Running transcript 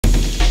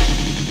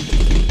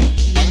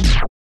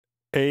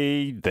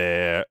Hey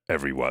there,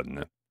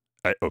 everyone.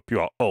 I hope you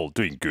are all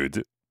doing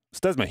good.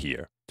 Stasma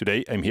here.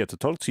 Today I'm here to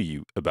talk to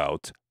you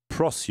about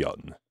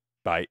Procyon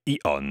by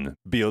Eon,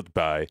 built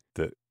by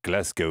the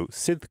Glasgow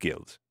Synth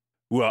Guild,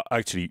 who are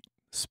actually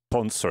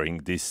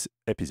sponsoring this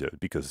episode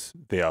because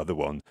they are the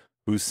one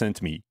who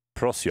sent me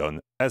Procyon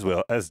as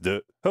well as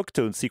the hook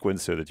tone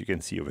sequencer that you can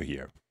see over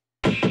here.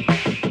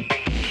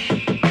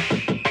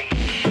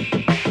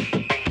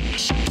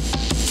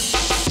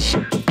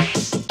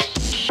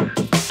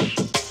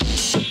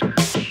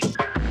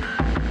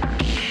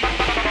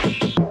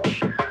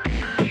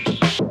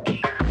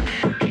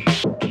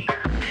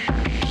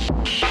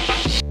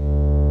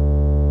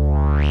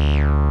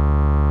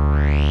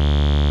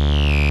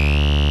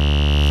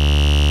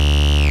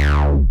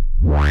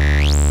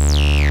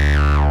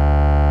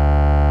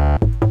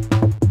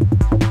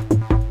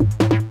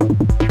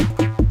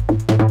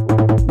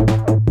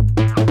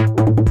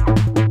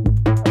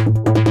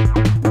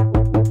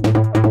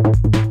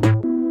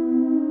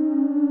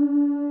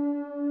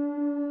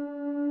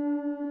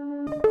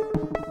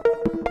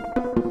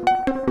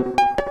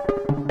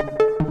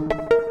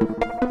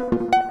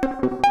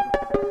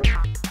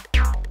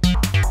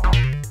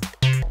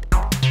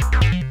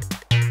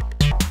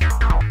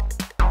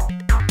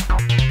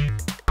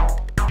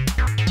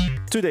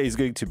 Today is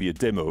going to be a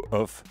demo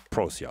of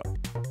Procyon.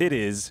 It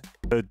is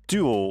a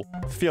dual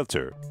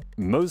filter,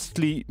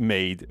 mostly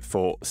made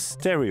for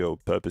stereo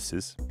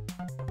purposes.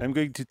 I'm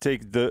going to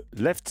take the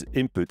left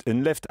input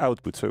and left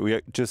output, so we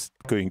are just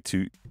going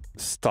to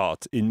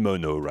start in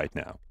mono right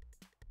now.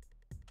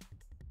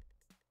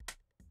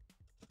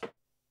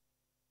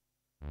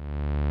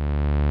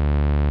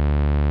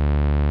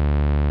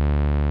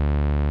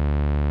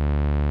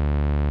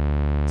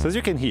 So as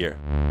you can hear,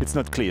 it's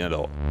not clean at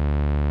all.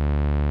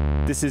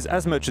 This is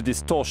as much a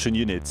distortion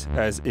unit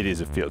as it is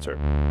a filter.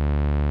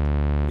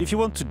 If you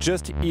want to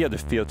just hear the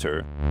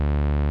filter,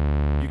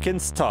 you can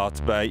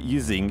start by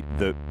using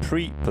the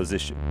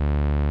pre-position,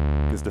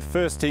 because the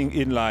first thing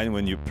in line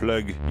when you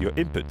plug your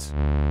input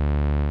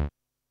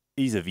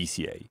is a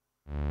VCA.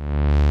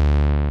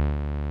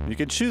 You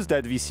can choose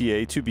that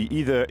VCA to be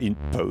either in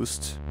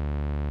post,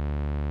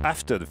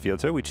 after the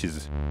filter, which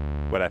is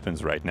what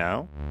happens right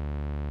now.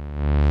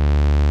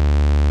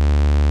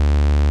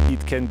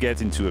 It can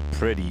get into a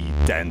pretty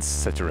dense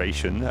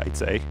saturation, I'd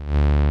say.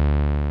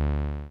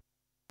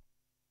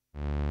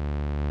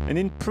 And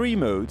in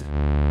pre-mode,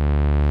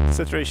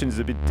 saturation is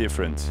a bit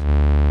different.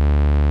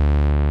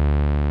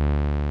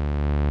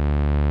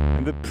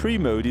 And the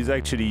pre-mode is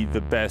actually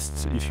the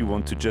best if you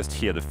want to just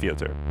hear the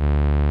filter.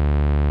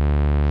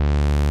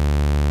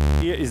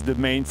 Here is the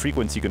main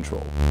frequency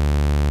control.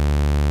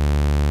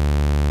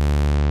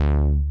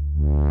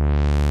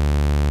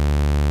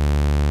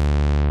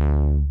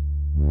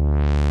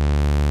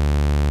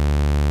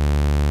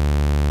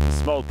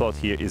 Small part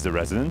here is the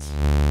resonance.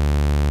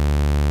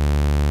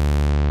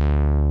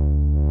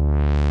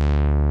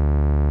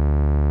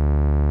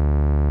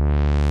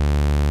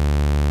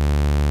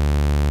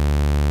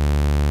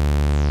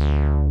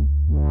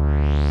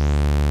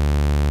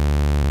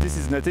 This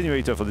is an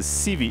attenuator for the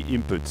CV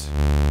input.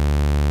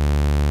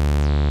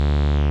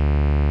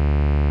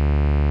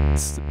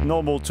 It's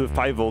normal to a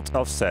 5-volt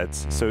offset,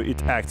 so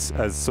it acts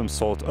as some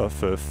sort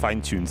of a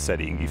fine-tuned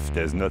setting if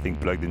there's nothing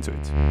plugged into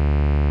it.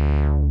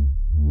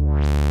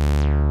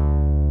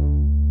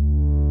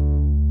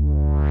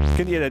 You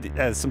can hear that it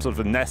has some sort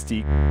of a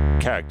nasty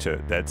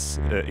character that's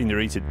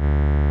inherited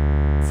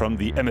from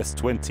the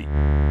MS-20,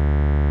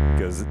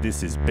 because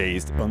this is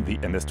based on the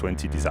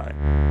MS-20 design.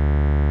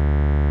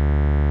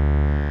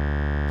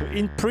 So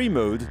in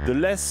pre-mode, the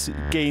less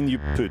gain you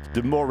put,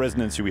 the more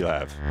resonance you will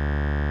have.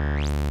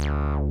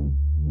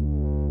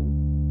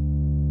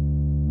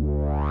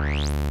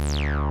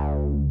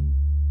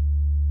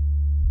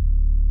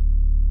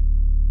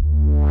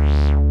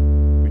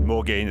 With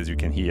more gain, as you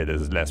can hear,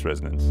 there's less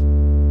resonance.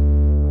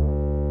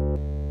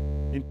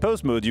 In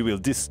post mode, you will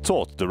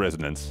distort the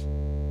resonance. You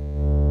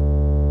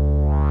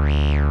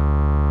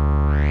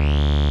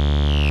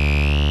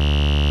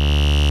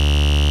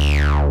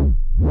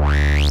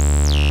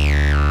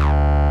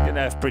can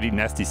have pretty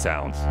nasty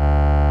sounds.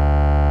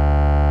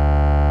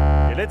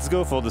 Okay, let's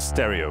go for the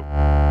stereo.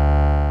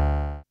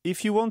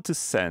 If you want to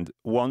send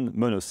one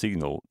mono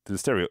signal to the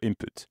stereo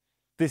input,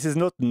 this is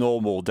not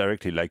normal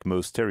directly like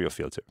most stereo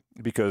filter,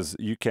 because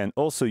you can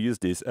also use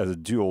this as a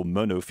dual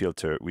mono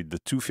filter with the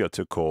 2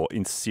 filter core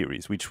in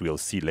series, which we'll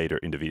see later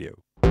in the video.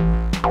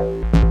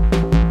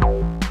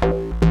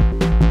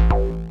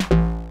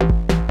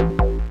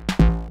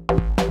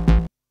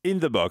 In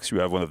the box you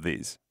have one of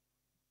these,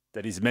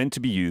 that is meant to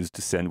be used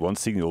to send one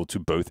signal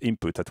to both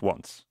input at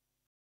once.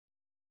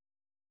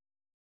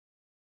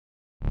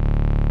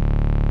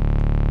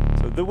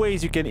 So the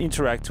ways you can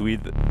interact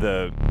with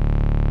the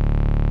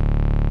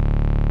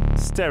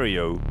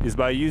stereo is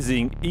by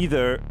using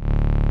either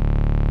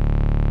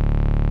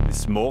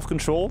this morph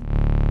control,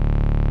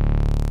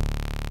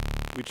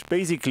 which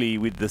basically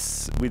with the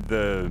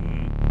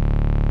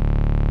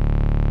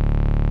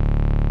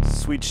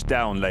switch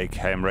down like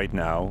I am right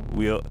now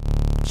will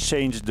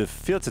change the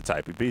filter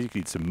type.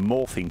 Basically, it's a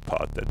morphing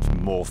part that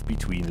morphs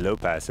between low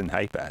pass and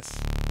high pass.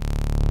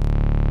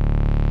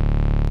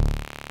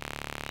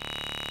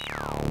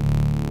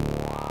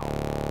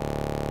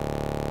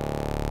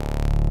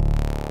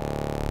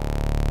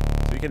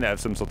 So you can have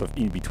some sort of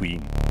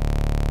in-between.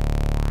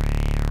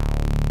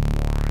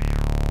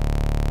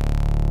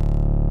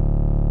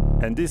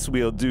 And this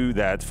will do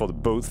that for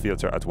both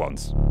filters at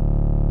once.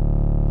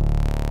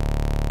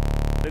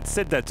 Let's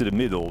set that to the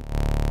middle.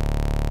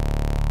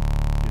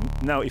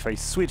 Now if I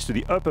switch to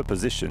the upper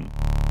position,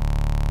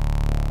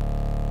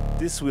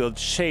 this will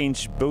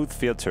change both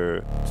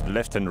filters to the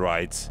left and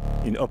right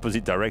in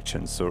opposite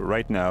directions. So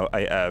right now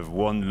I have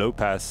one low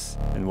pass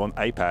and one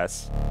high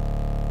pass.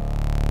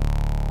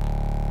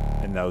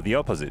 And now the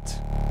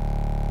opposite.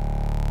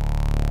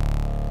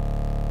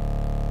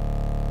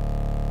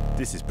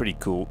 This is pretty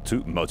cool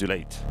to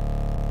modulate.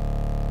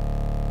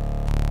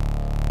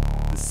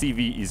 The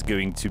CV is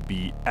going to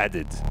be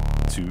added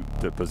to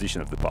the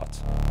position of the part.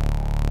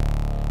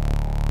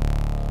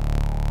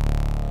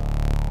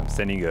 I'm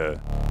sending a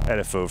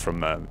LFO from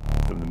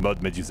the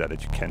mod Medusa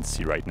that you can't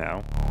see right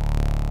now.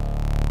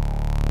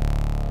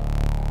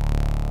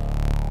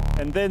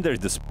 And then there's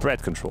the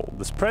spread control.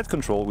 The spread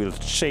control will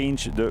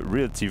change the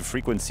relative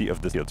frequency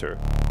of the filter.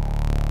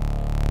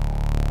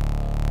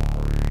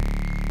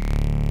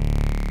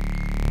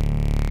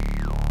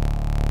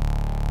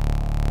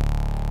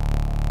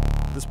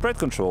 The spread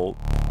control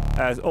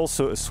has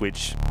also a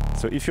switch.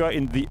 So if you are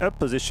in the up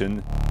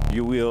position,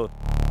 you will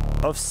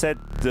offset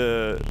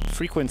the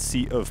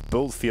frequency of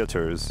both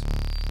filters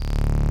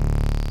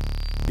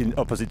in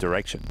opposite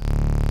direction.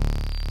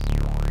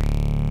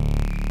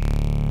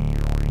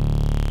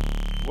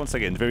 Once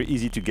again, very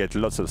easy to get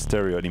lots of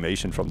stereo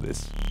animation from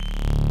this.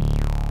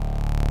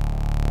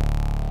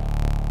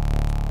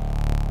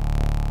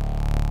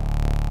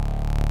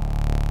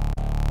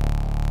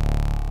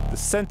 The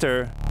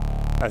center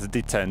has a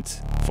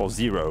detent for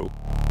 0,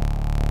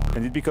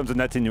 and it becomes an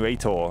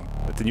attenuator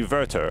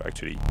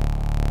actually,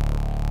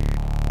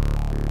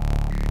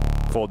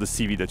 for the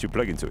CV that you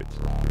plug into it.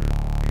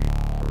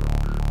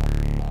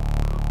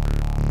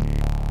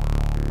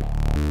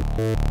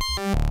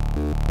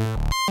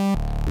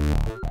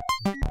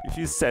 If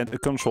you send a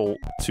control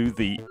to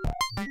the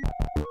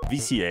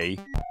VCA,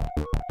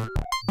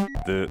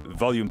 the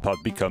volume part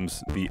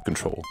becomes the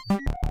control.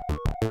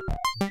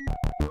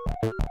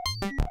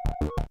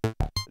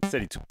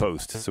 Set it to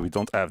post so we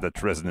don't have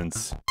that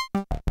resonance.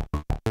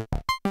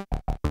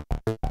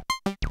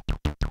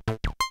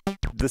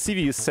 The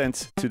CV you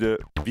sent to the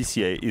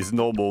VCA is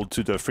normal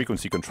to the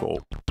frequency control.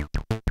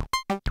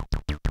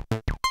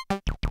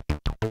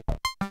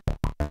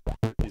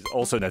 It's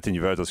also an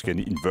attenuator, so you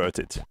can invert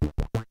it.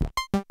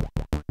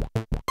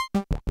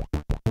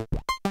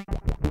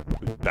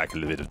 Back a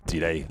little bit of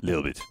delay, a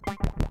little bit.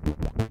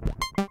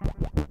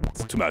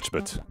 It's too much,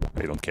 but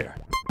I don't care.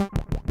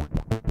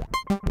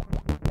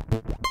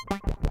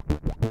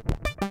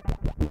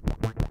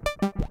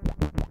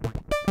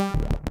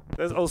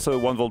 There's also a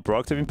 1 volt per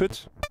octave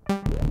input.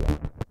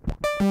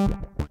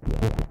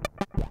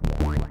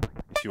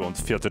 If you want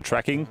filter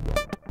tracking.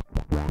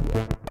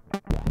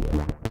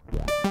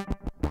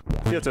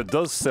 Filter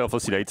does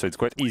self-oscillate, so it's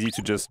quite easy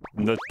to just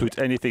not put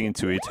anything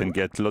into it and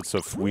get lots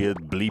of weird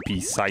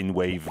bleepy sine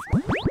wave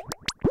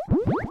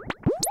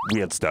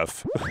weird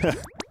stuff.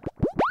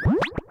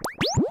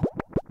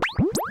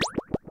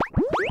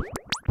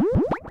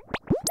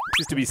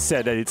 It's to be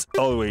said that it's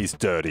always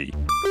dirty.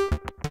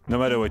 No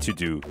matter what you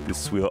do,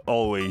 this will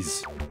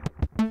always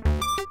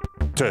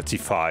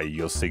dirtify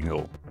your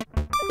signal.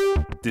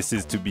 This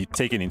is to be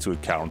taken into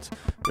account,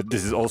 but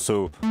this is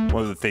also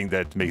one of the things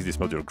that makes this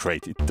module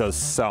great. It does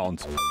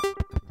sound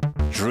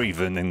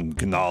driven and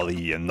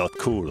gnarly and not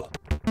cool,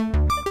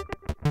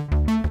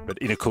 but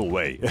in a cool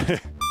way.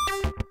 It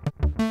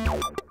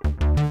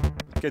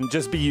can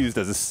just be used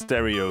as a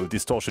stereo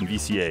distortion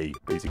VCA,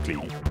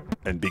 basically,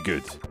 and be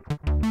good.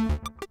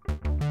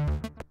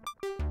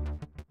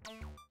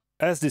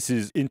 As this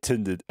is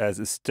intended as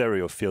a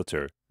stereo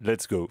filter,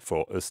 let's go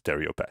for a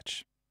stereo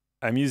patch.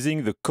 I'm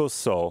using the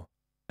co-saw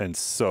and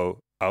saw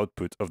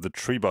output of the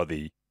tree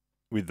body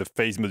with the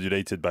phase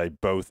modulated by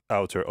both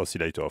outer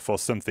oscillator for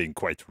something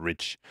quite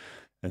rich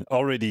and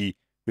already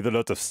with a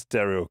lot of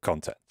stereo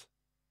content.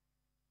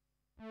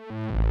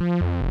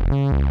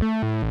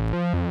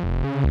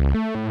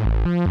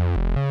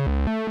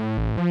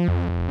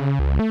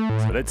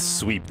 So let's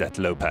sweep that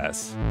low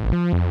pass.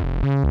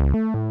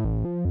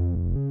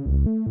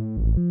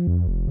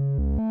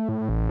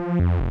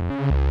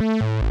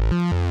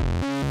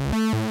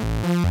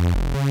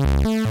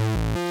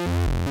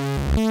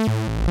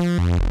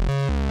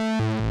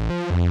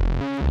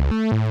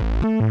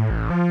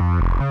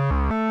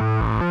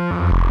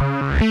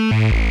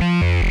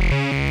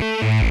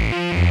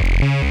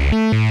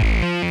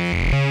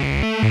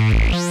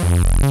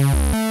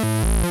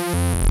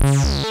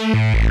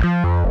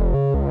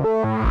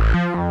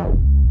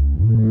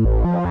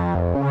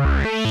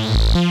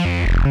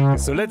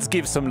 So let's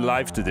give some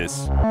life to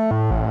this.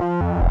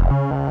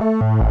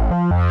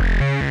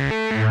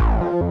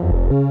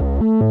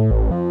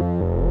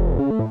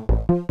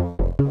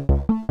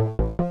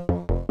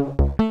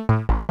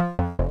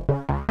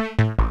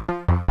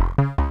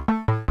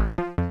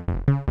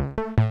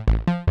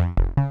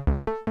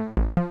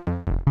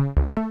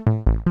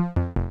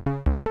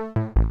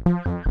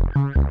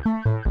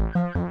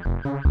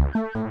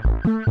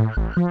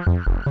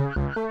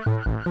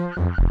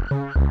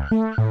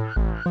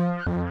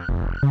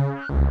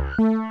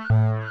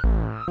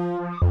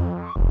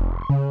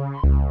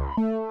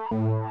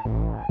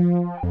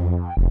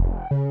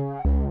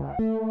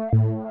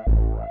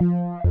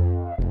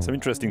 Some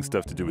interesting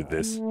stuff to do with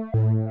this.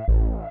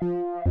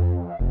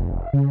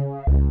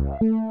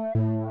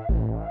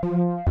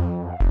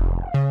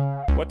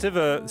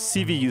 Whatever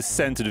CV you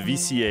send to the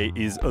VCA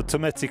is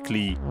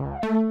automatically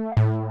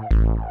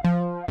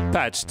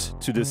patched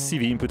to the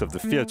CV input of the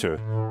filter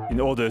in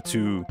order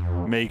to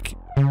make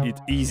it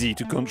easy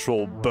to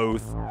control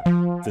both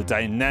the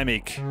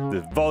dynamic,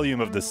 the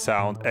volume of the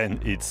sound,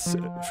 and its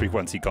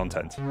frequency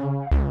content.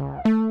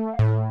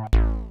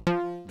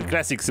 The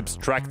classic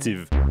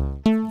subtractive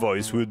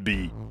voice would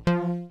be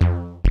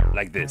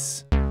like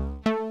this.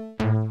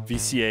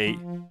 VCA,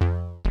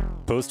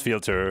 post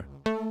filter,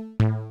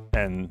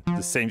 and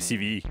the same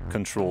CV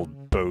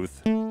controlled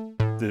both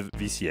the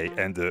VCA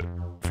and the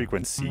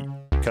frequency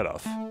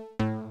cutoff.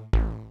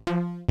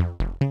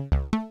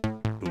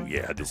 Oh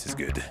yeah, this is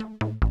good.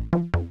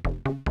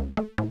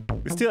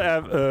 We still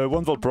have a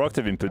 1 volt per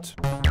octave input.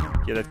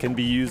 Yeah, that can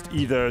be used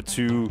either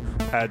to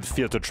add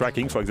filter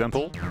tracking, for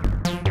example,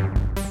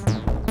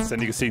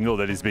 sending a signal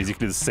that is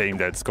basically the same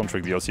that's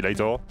controlling the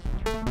oscillator.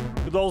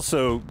 You could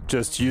also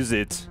just use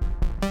it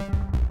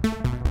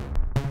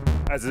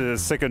as a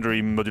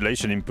secondary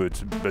modulation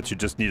input, but you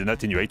just need an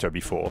attenuator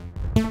before.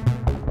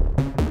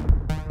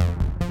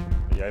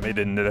 Yeah, I made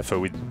an LFO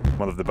with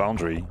one of the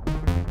boundary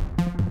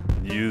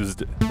and used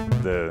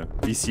the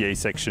VCA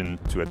section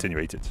to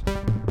attenuate it.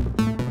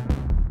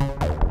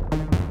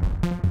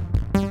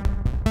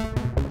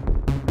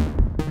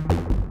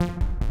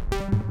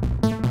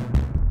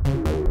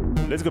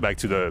 Let's go back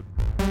to the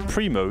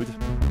pre-mode,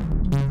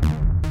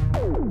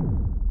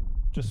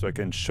 just so I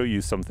can show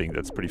you something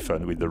that's pretty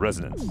fun with the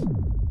resonance.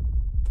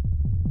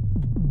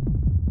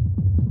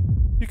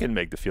 You can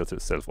make the filter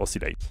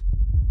self-oscillate.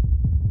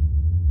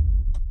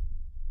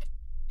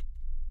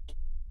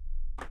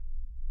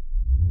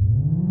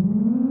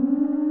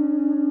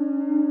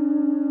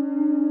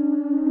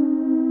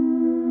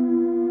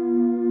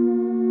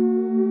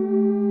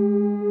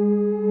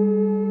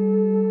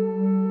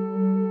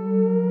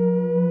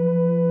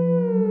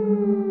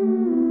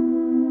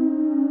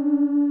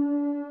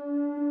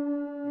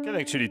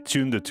 Actually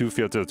tune the two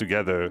filters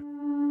together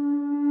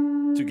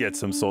to get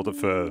some sort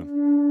of a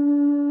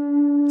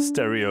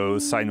stereo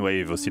sine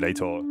wave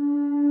oscillator.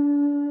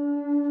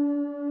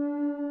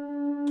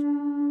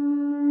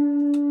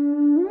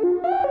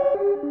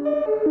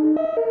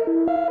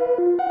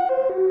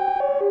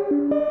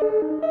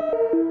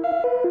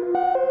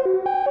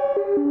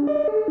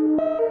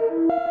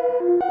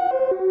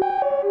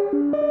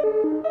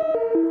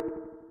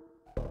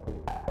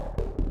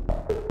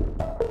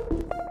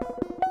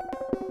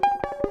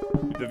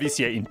 The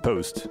VCA in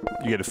post,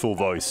 you get a full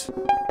voice.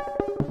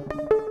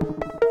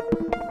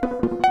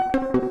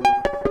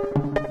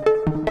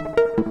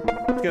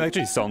 It can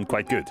actually sound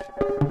quite good.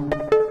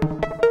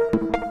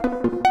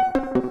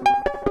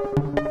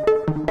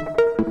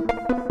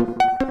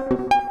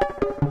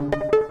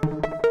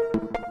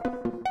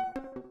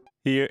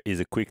 Here is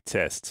a quick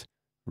test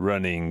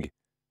running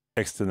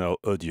external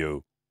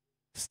audio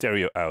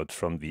stereo out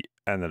from the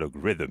analog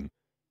rhythm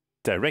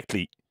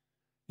directly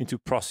into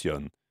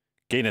Procyon,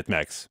 gain at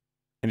max,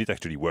 and it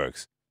actually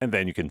works. And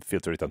then you can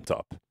filter it on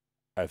top.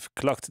 I've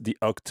clocked the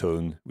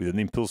octone with an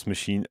impulse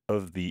machine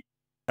of the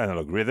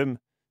analog rhythm,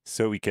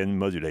 so we can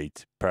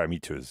modulate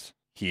parameters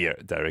here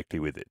directly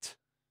with it.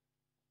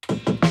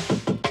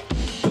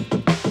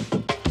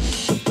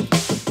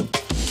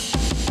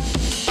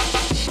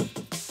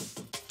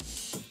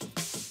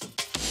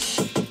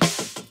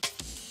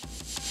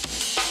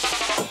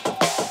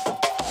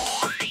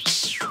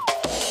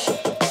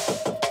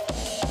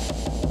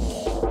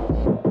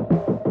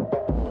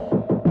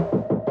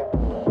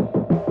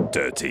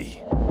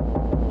 Dirty.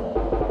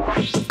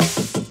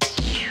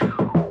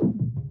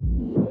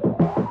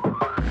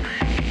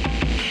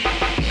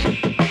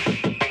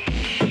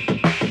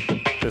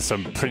 There's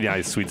some pretty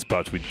nice sweet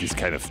spot with this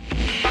kind of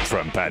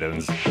drum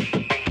patterns.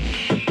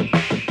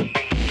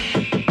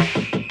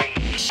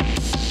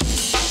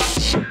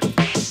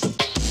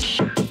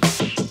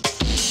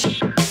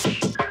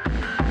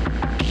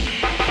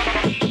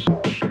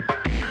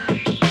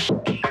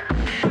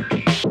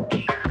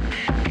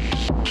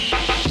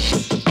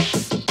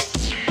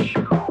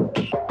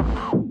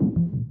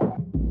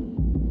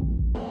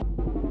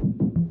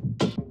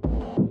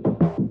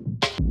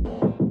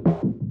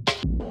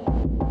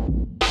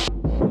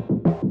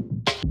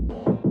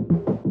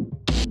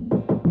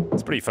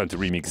 Pretty fun to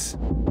remix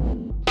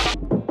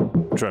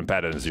drum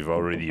patterns you've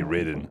already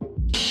written.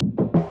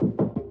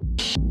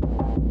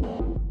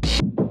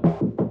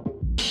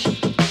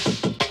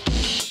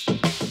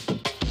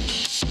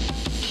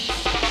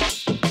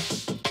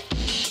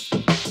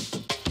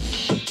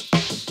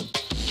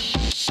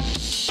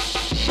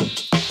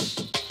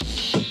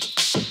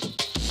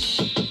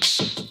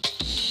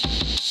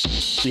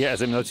 Yeah,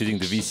 as I'm not using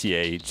the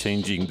VCA,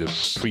 changing the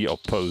pre or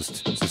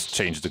post just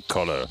change the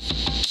color.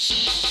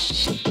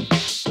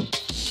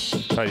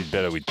 Find it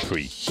better with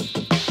pre.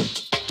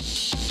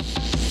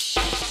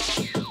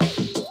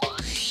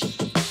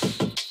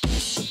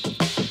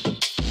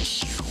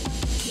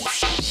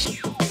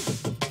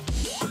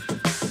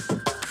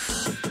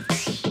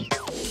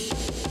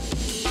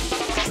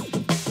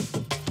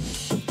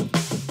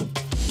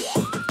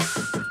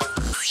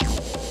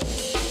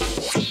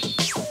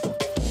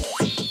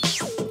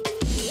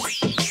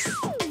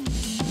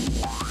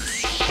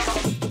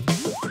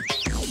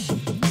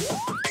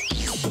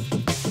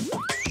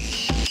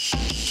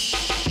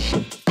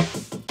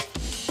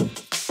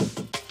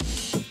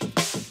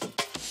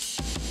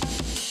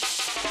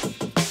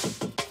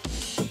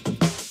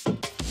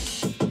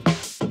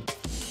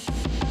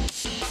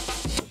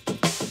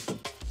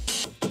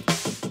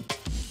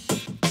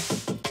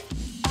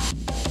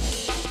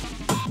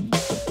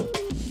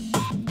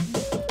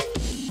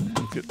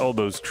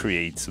 almost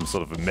create some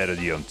sort of a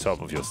melody on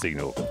top of your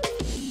signal.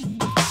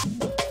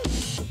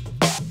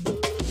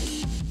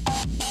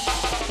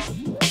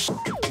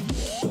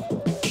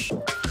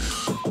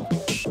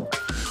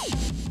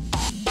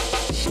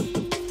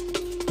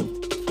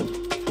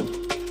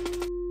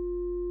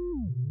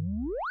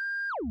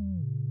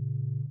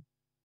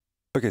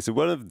 Okay, so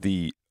one of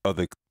the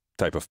other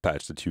type of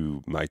patch that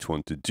you might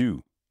want to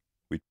do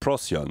with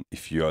Procyon,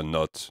 if you are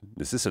not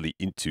necessarily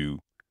into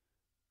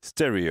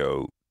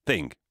stereo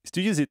thing, is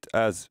to use it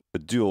as a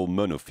dual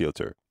mono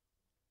filter.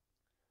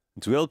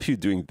 And to help you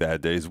doing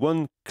that, there is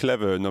one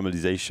clever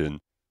normalization.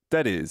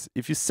 That is,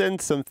 if you send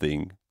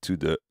something to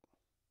the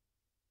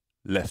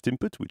left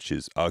input, which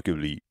is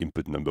arguably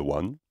input number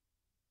 1,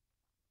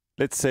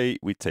 let's say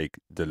we take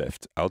the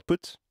left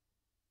output,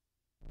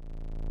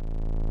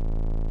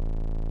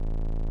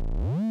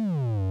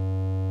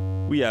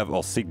 we have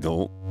our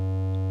signal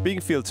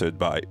being filtered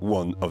by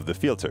one of the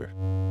filter.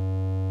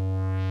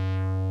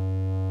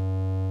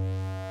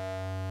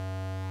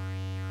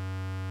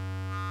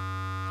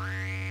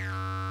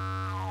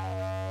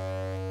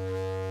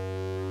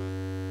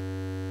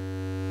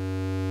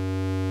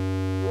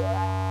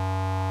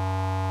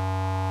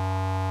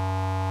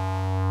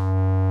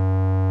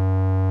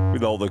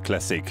 With all the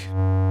classic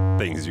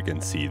things you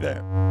can see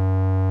there.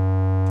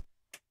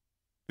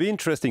 The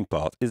interesting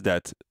part is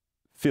that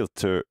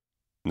filter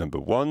number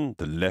 1,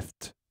 the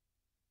left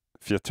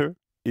filter,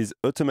 is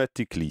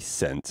automatically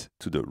sent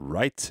to the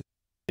right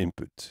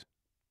input.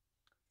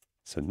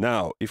 So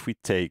now if we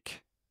take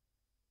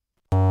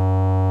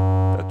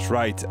that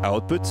right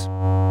output,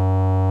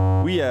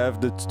 we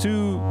have the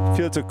 2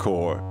 filter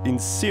core in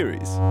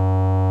series.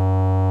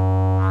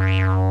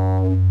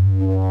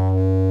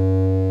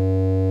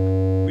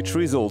 Which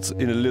results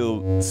in a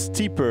little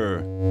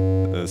steeper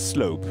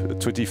slope,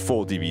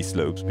 24 dB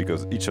slopes,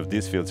 because each of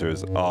these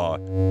filters are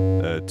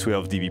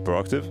 12 dB per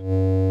octave.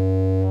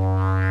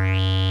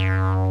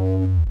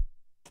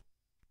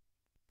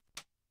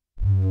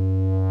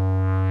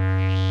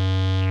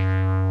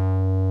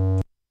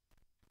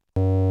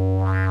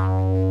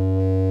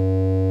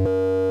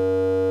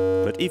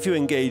 But if you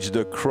engage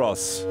the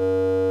cross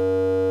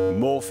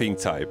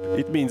morphing type,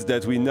 it means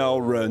that we now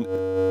run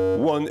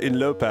one in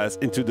low pass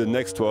into the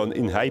next one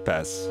in high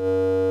pass.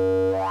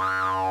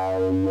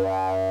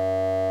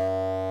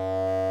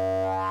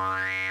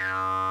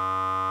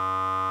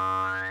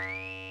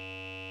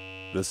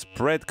 The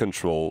spread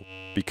control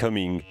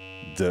becoming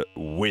the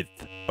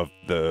width of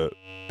the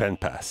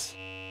band pass.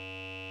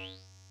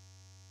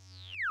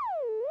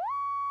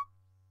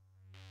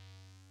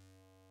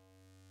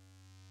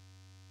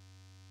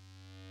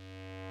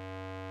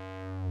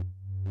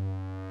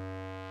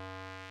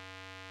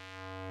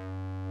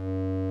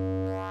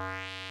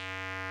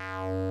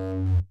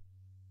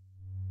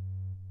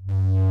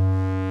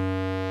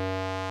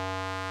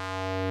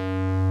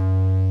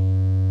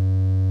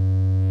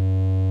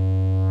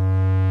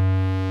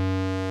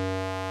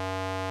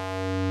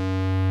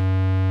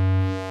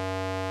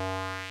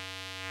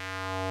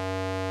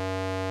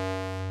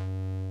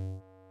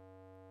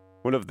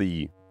 One of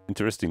the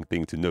interesting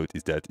things to note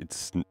is that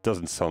it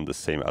doesn't sound the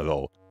same at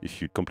all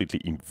if you completely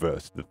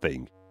invert the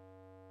thing.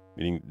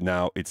 Meaning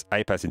now it's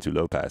high pass into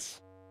low pass.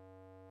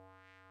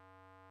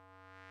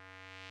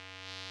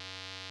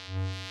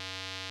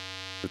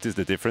 Notice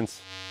the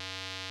difference?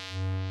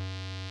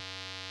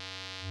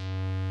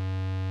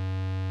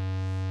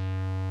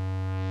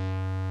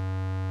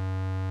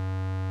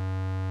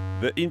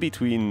 The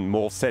in-between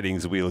more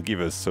settings will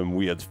give us some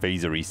weird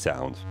phasery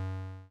sound.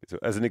 So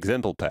as an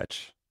example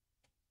patch,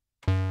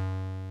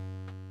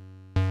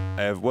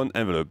 I have one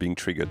envelope being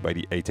triggered by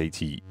the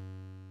 880.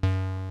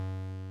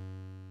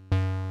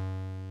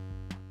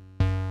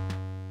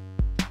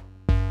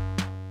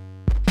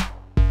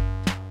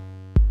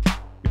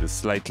 With a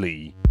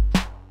slightly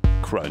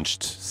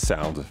crunched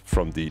sound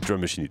from the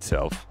drum machine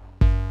itself.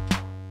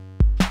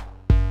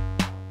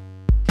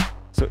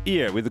 So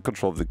here, with the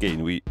control of the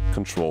gain, we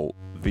control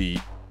the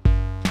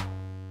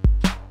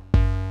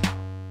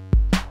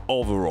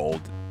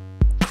overall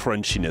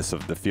crunchiness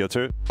of the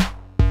filter.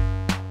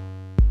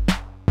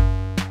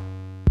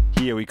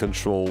 Here we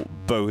control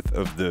both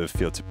of the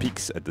filter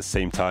peaks at the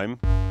same time.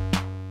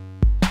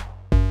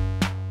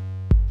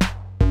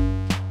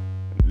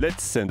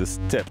 Let's send a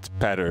stepped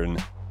pattern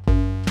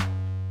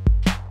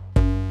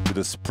to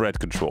the spread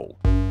control.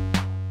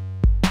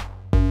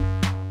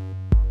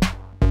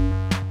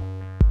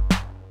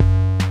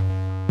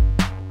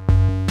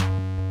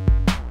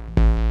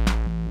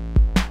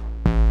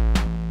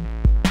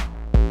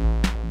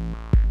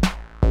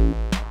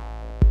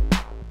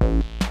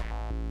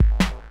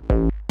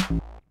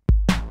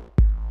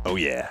 Oh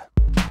yeah.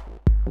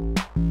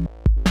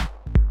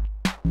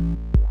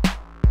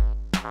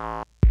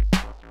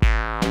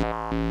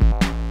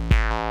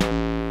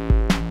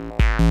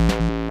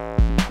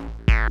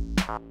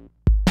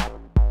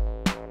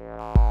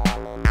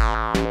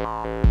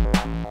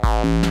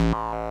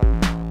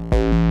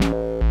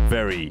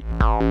 Very,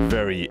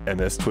 very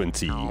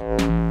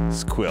MS-20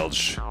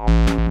 squelch.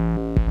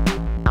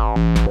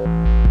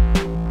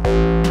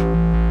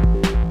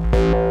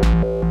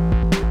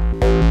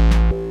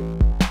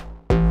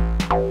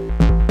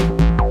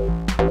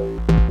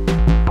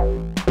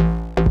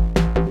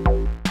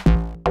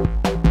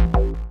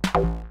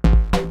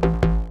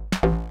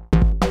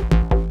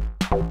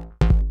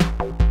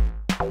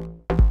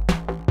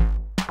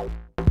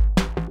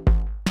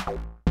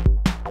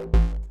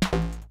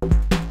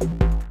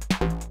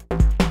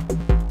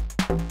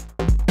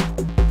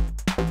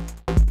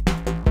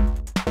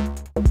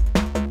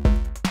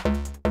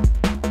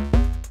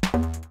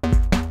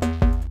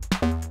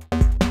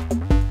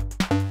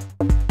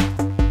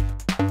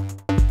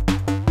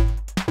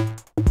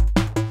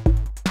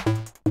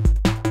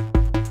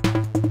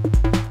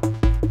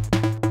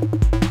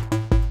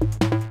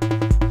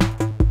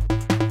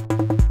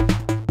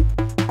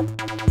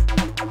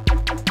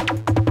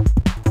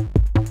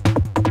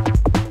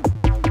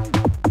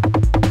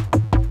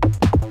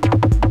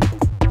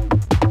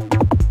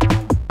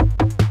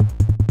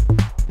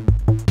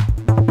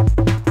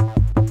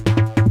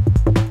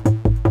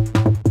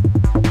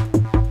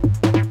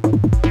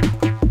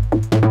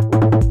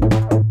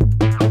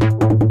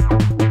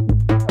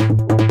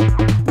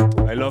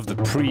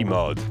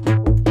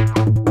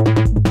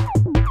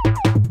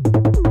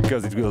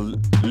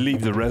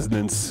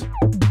 resonance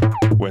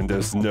when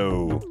there's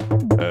no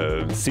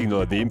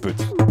signal at the input.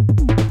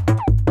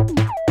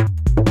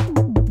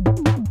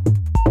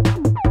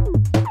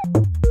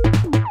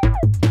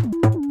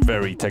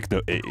 Very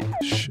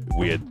techno-ish,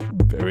 weird,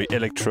 very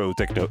electro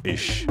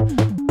techno-ish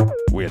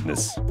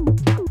weirdness.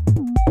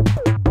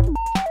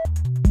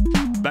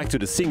 Back to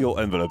the single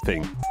envelope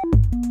thing.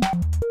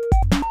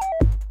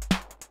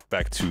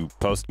 Back to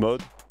post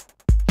mode.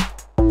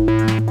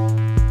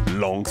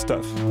 Long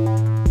stuff.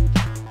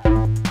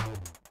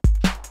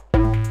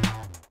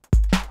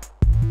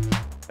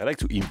 I like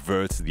to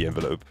invert the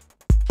envelope.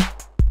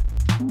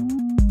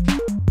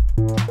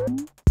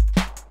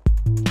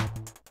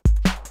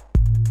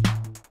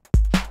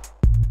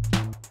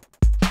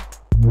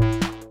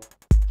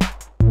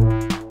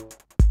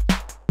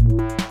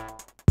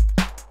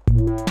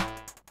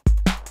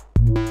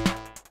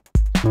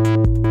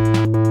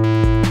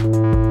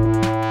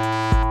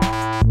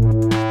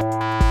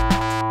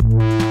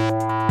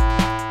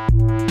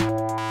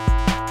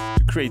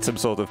 Create some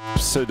sort of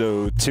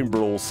pseudo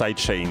timbral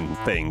sidechain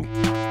thing.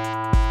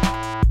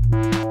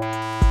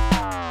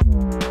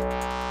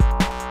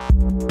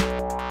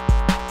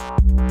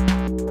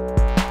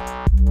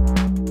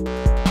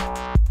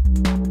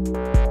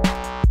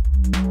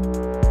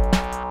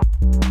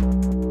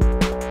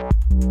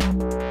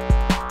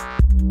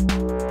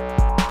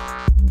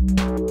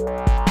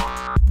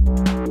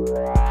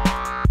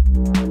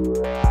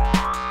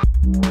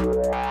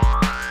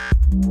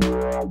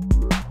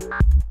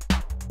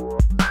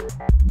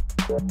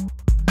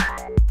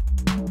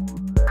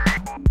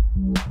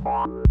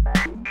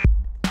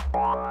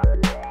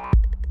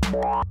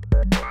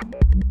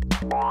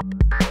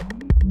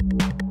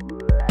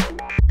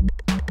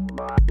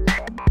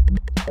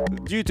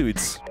 Due to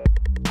its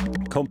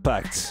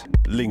compact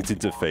linked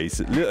interface,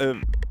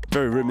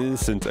 very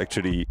reminiscent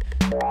actually,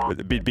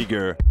 but a bit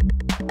bigger,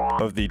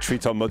 of the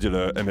 3-tone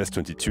modular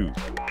MS-22.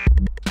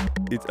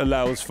 It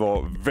allows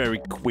for very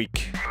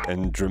quick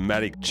and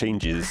dramatic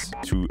changes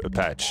to a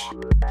patch.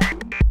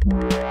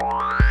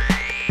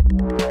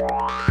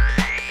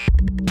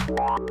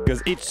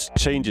 Because each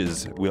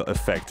changes will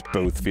affect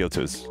both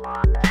filters.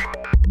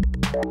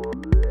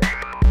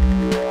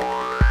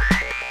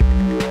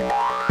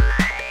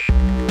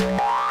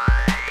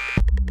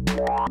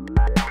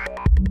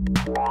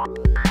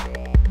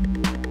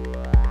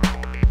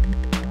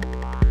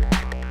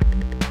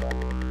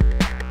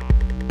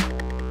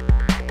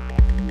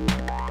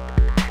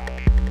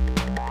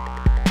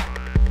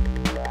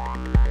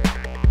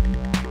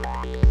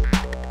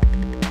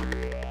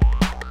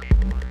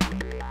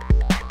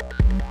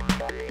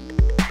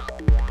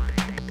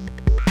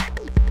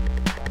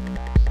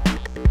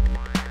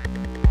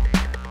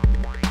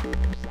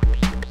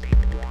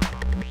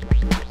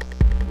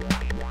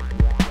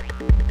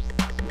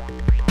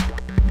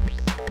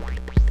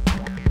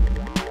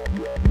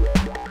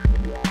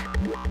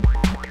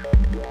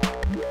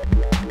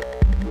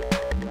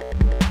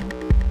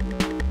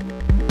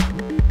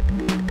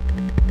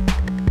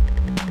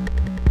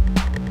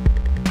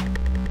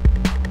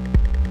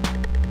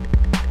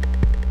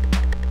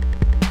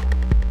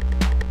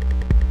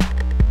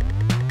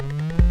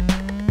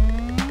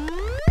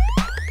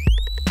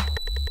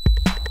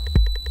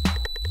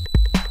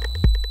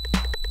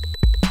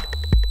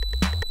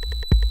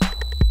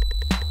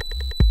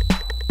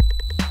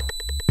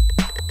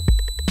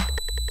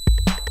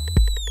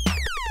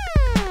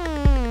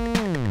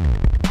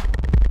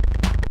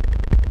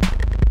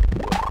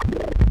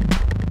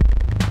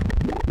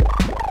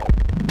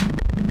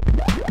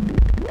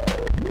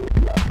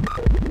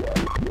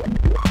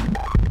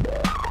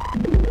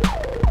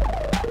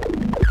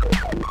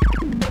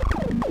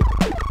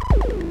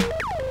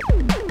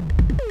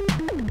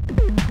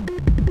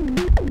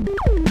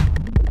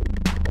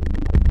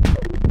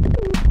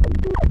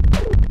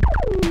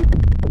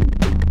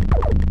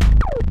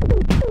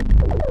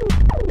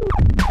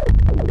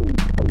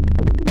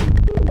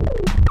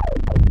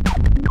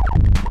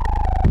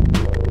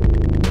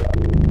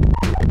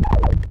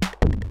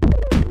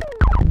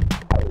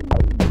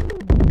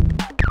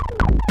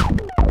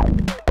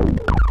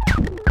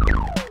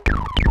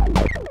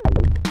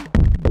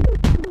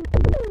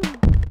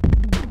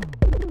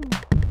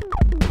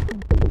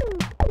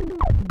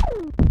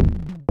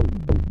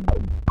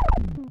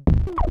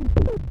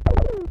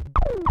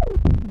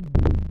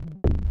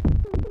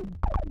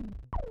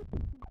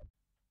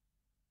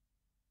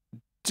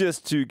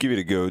 Just to give it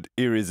a go,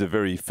 here is a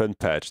very fun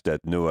patch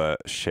that Noah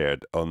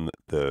shared on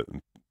the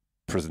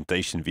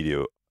presentation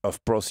video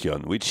of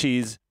Procyon, which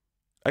is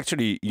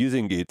actually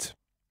using it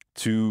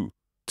to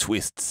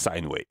twist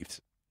sine waves.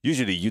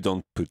 Usually you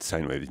don't put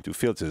sine waves into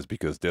filters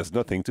because there's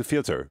nothing to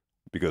filter,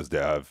 because they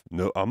have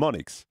no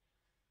harmonics.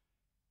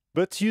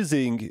 But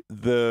using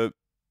the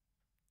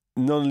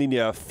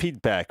nonlinear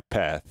feedback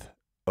path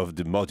of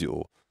the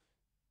module,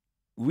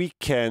 we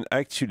can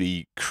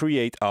actually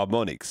create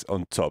harmonics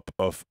on top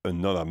of a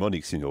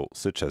non-harmonic signal,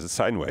 such as a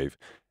sine wave,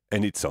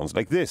 and it sounds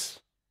like this.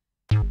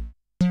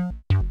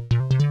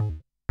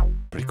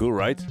 Pretty cool,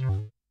 right?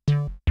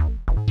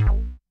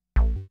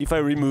 if I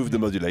remove the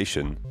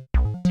modulation,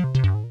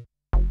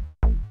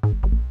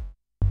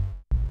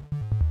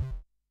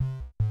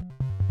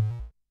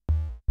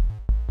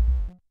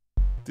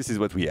 this is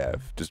what we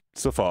have. Just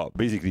so far,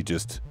 basically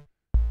just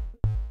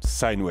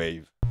sine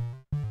wave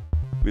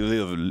with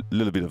a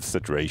little bit of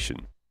saturation.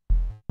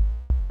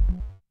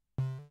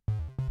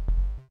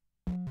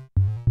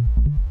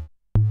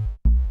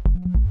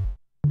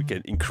 We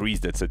can increase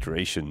that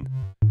saturation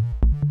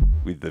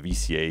with the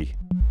VCA.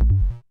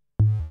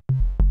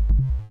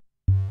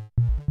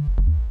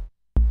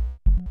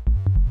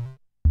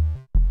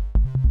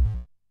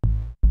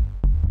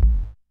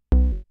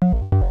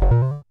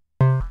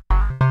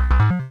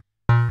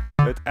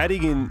 But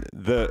adding in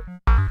the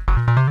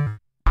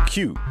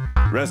Q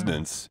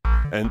resonance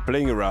and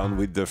playing around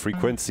with the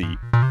frequency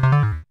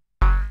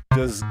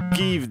does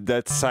give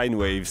that sine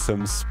wave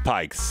some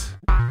spikes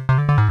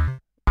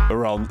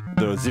around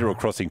the zero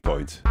crossing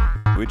point,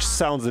 which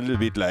sounds a little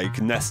bit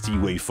like nasty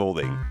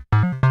wavefolding.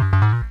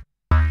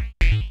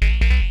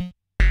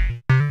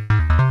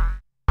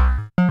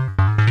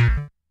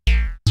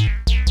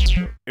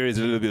 So here is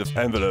a little bit of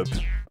envelope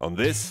on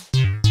this,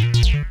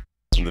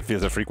 on the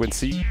filter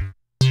frequency.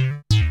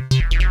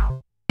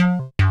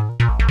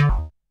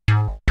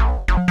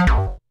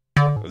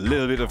 A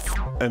little bit of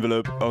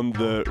envelope on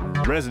the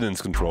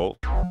resonance control.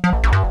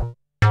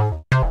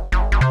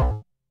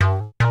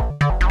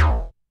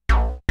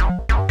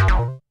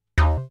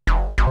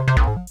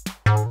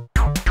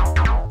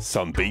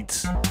 Some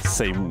beats,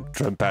 same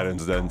drum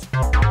patterns than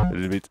a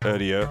little bit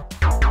earlier.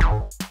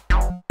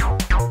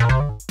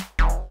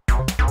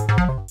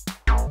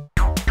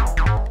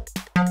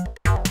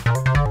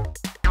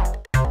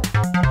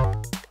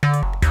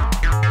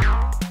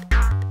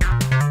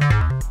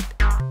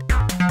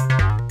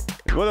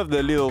 One of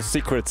the little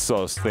secret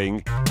sauce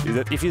thing is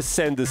that if you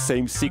send the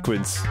same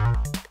sequence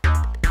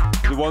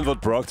to 1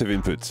 volt per octave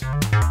input,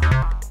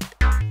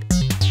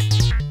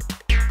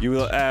 you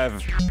will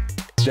have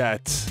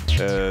that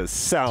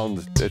sound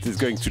that is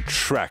going to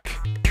track.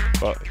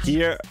 Well,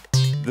 here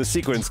the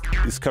sequence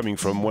is coming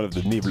from one of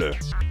the nibbler,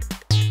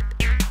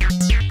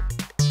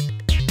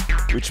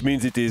 which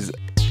means it is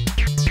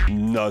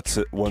not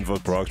 1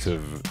 volt per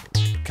octave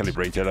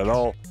calibrated at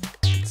all.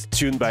 It's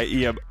tuned by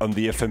ear on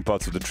the FM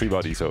parts of the tree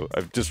body, so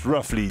I've just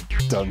roughly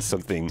done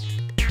something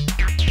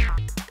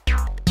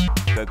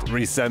that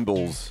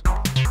resembles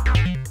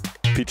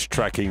pitch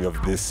tracking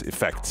of this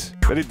effect,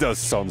 but it does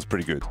sound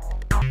pretty good.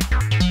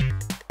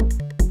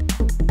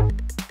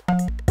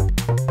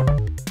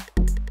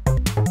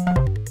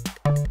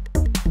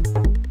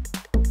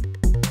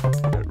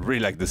 I really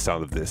like the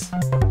sound of this.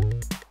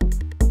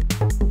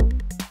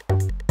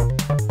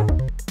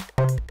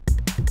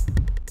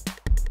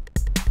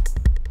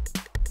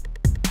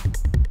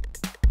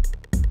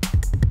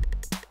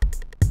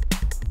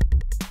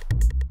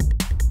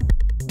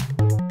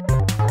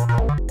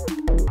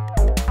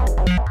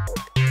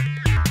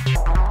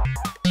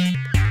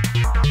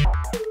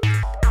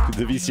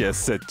 The VCS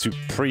set to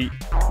pre,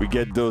 we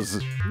get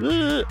those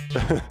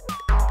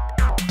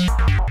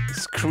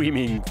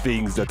screaming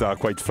things that are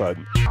quite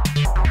fun.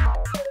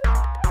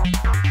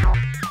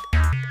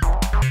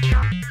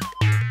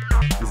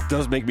 This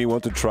does make me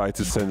want to try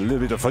to send a little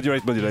bit of audio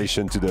rate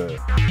modulation to the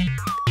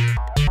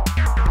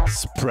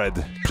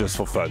spread just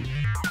for fun.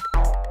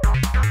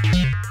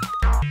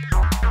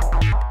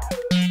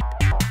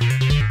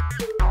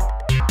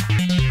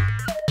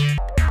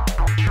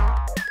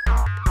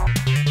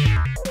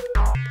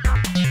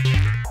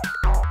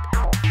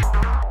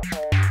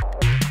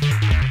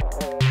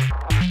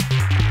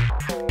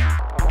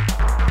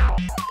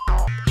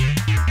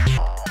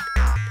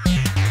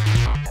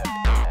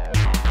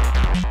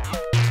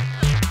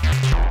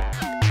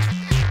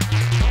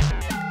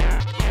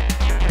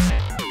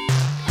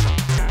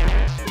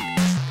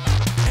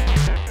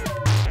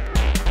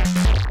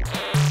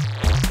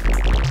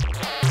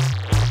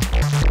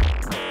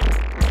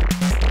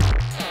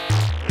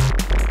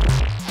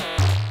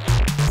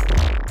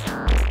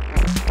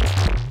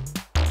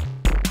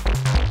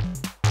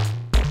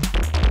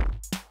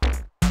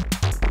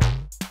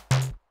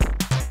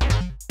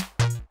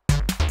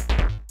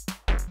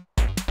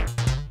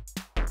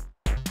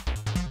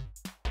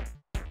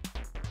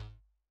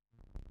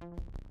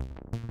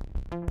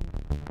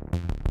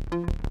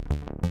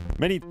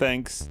 Many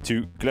thanks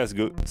to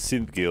Glasgow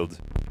Synth Guild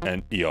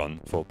and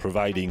Eon for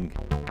providing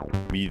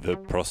me the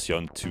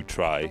Procyon to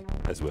try,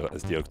 as well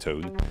as the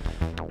Octone.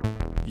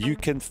 You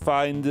can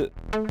find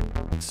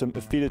some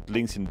affiliate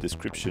links in the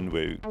description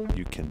where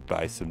you can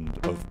buy some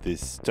of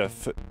this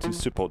stuff to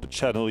support the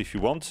channel if you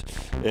want.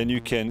 And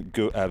you can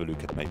go have a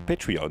look at my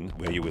Patreon,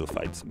 where you will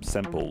find some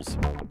samples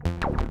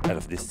out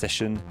of this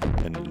session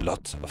and a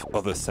lot of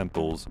other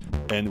samples,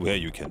 and where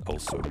you can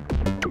also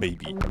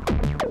maybe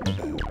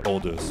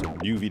order some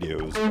new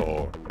videos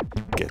or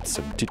get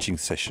some teaching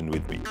session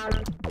with me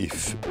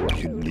if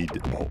you need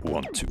or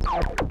want to.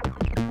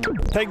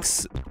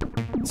 Thanks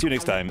See you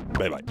next time.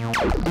 Bye bye.